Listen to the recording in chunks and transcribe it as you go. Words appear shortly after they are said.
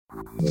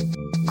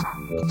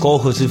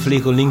Kogels die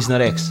vliegen links naar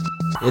rechts.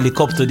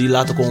 Helikopter die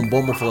laten gewoon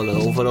bommen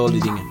vallen, overal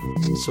die dingen.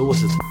 Zo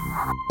was het.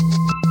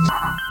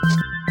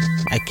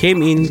 I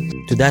came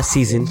in to that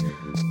season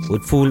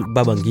with full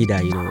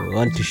Babangida, I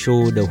want to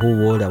show the whole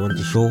world, I want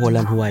to show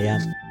Holland who I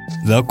am.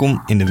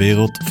 Welkom in de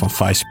wereld van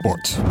Vice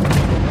Sports.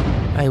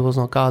 Hij was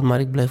knock-out, maar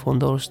ik bleef gewoon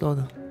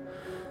doorstoten.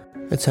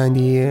 Het zijn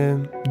die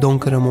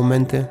donkere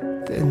momenten.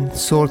 Een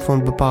soort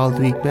van bepaald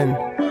wie ik ben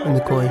in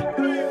de kooi.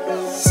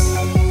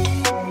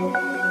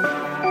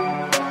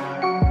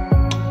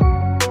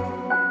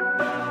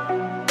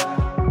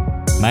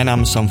 Mijn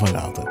naam is Sam van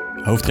Raalte,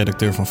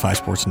 hoofdredacteur van Vice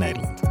Sports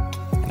Nederland.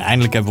 En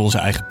eindelijk hebben we onze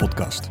eigen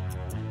podcast.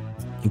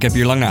 Ik heb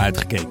hier lang naar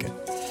uitgekeken.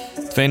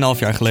 2,5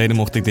 jaar geleden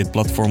mocht ik dit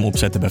platform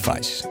opzetten bij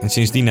Vice. En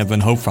sindsdien hebben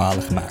we een hoop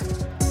verhalen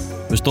gemaakt.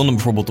 We stonden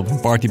bijvoorbeeld op een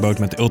partyboot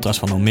met de ultras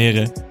van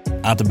Almere,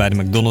 aten bij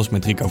de McDonald's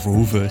met Rico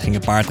Verhoeven, gingen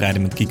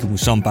paardrijden met Kiko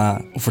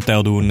Moussampa of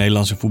vertelden hoe een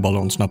Nederlandse voetballer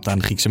ontsnapte aan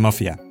de Griekse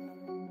maffia.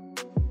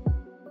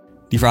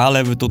 Die verhalen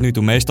hebben we tot nu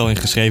toe meestal in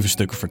geschreven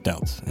stukken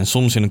verteld en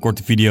soms in een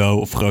korte video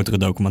of grotere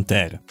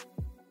documentaire.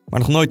 Maar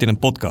nog nooit in een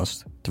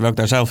podcast, terwijl ik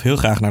daar zelf heel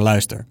graag naar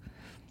luister.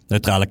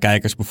 Neutrale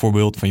kijkers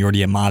bijvoorbeeld van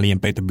Jordi Amali en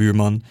Peter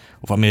Buurman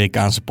of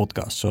Amerikaanse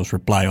podcasts zoals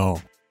Reply All.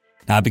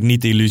 Nou heb ik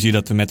niet de illusie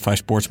dat we met Vice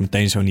Sports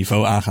meteen zo'n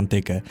niveau aan gaan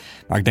tikken,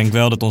 maar ik denk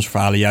wel dat onze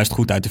verhalen juist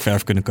goed uit de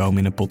verf kunnen komen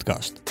in een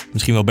podcast.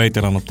 Misschien wel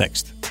beter dan op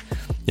tekst.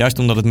 Juist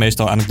omdat het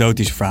meestal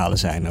anekdotische verhalen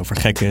zijn over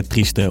gekke,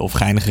 trieste of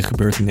geinige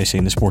gebeurtenissen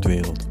in de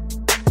sportwereld.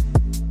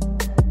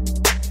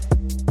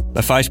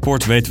 Bij Vice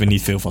Sports weten we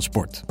niet veel van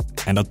sport.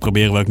 En dat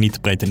proberen we ook niet te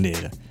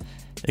pretenderen.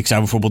 Ik zou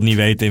bijvoorbeeld niet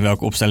weten in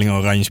welke opstelling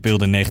Oranje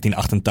speelde in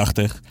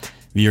 1988,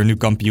 wie er nu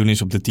kampioen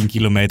is op de 10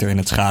 kilometer in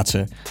het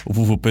schaatsen of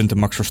hoeveel punten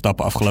Max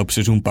Verstappen afgelopen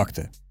seizoen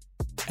pakte.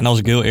 En als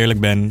ik heel eerlijk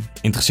ben,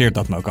 interesseert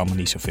dat me ook allemaal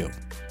niet zoveel.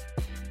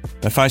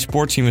 Bij Vice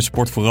Sports zien we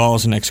sport vooral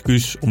als een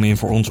excuus om in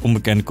voor ons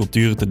onbekende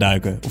culturen te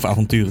duiken of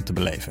avonturen te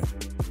beleven.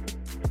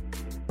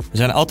 We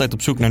zijn altijd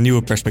op zoek naar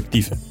nieuwe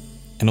perspectieven.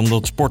 En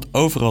omdat sport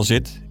overal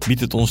zit,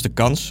 biedt het ons de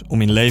kans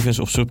om in levens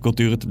of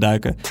subculturen te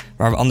duiken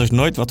waar we anders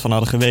nooit wat van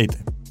hadden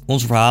geweten.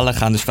 Onze verhalen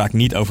gaan dus vaak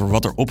niet over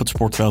wat er op het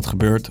sportveld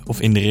gebeurt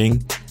of in de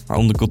ring, maar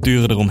om de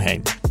culturen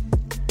eromheen.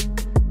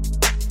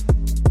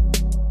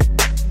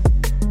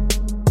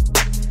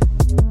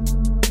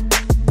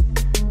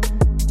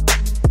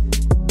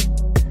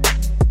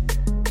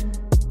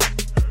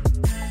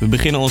 We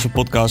beginnen onze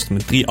podcast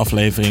met 3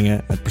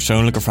 afleveringen met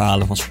persoonlijke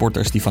verhalen van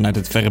sporters die vanuit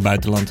het verre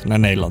buitenland naar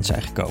Nederland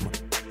zijn gekomen.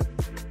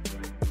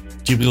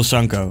 Djibril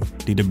Sanko,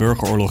 die de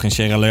burgeroorlog in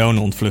Sierra Leone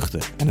ontvluchtte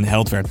en een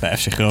held werd bij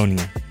FC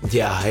Groningen.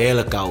 Ja,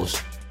 hele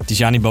chaos.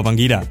 Tijani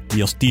Babangida,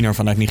 die als tiener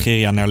vanuit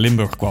Nigeria naar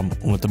Limburg kwam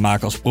om het te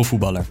maken als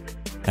profvoetballer.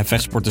 En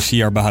vechtsporter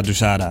Siar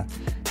Bahadourzada,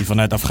 die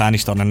vanuit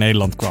Afghanistan naar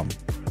Nederland kwam,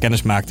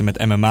 kennis maakte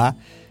met MMA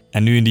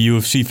en nu in de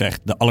UFC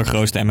vecht, de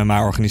allergrootste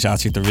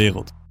MMA-organisatie ter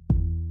wereld.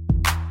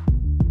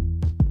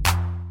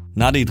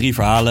 Na die 3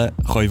 verhalen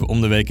gooien we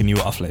om de week een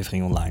nieuwe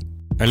aflevering online.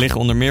 Er liggen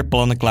onder meer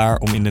plannen klaar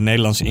om in de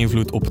Nederlandse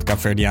invloed op het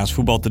Kaapverdiaans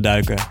voetbal te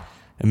duiken,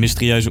 een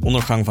mysterieuze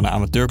ondergang van een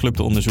amateurclub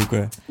te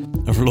onderzoeken,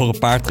 een verloren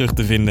paard terug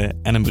te vinden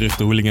en een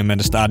beruchte hooligan met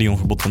een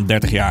stadionverbod van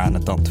 30 jaar aan de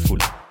tand te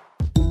voelen.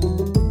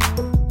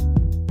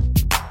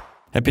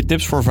 Heb je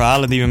tips voor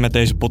verhalen die we met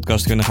deze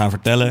podcast kunnen gaan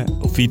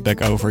vertellen of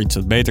feedback over iets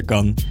dat beter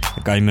kan,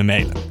 dan kan je me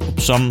mailen op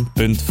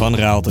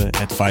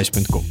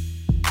sam.vanraalte@vice.com.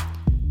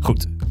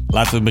 Goed,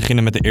 laten we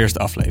beginnen met de eerste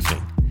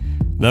aflevering.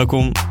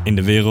 Welkom in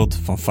de wereld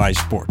van Vice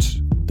Sports.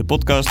 De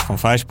podcast van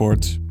Vice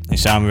Sports in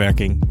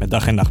samenwerking met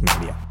Dag en Nacht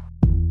Media.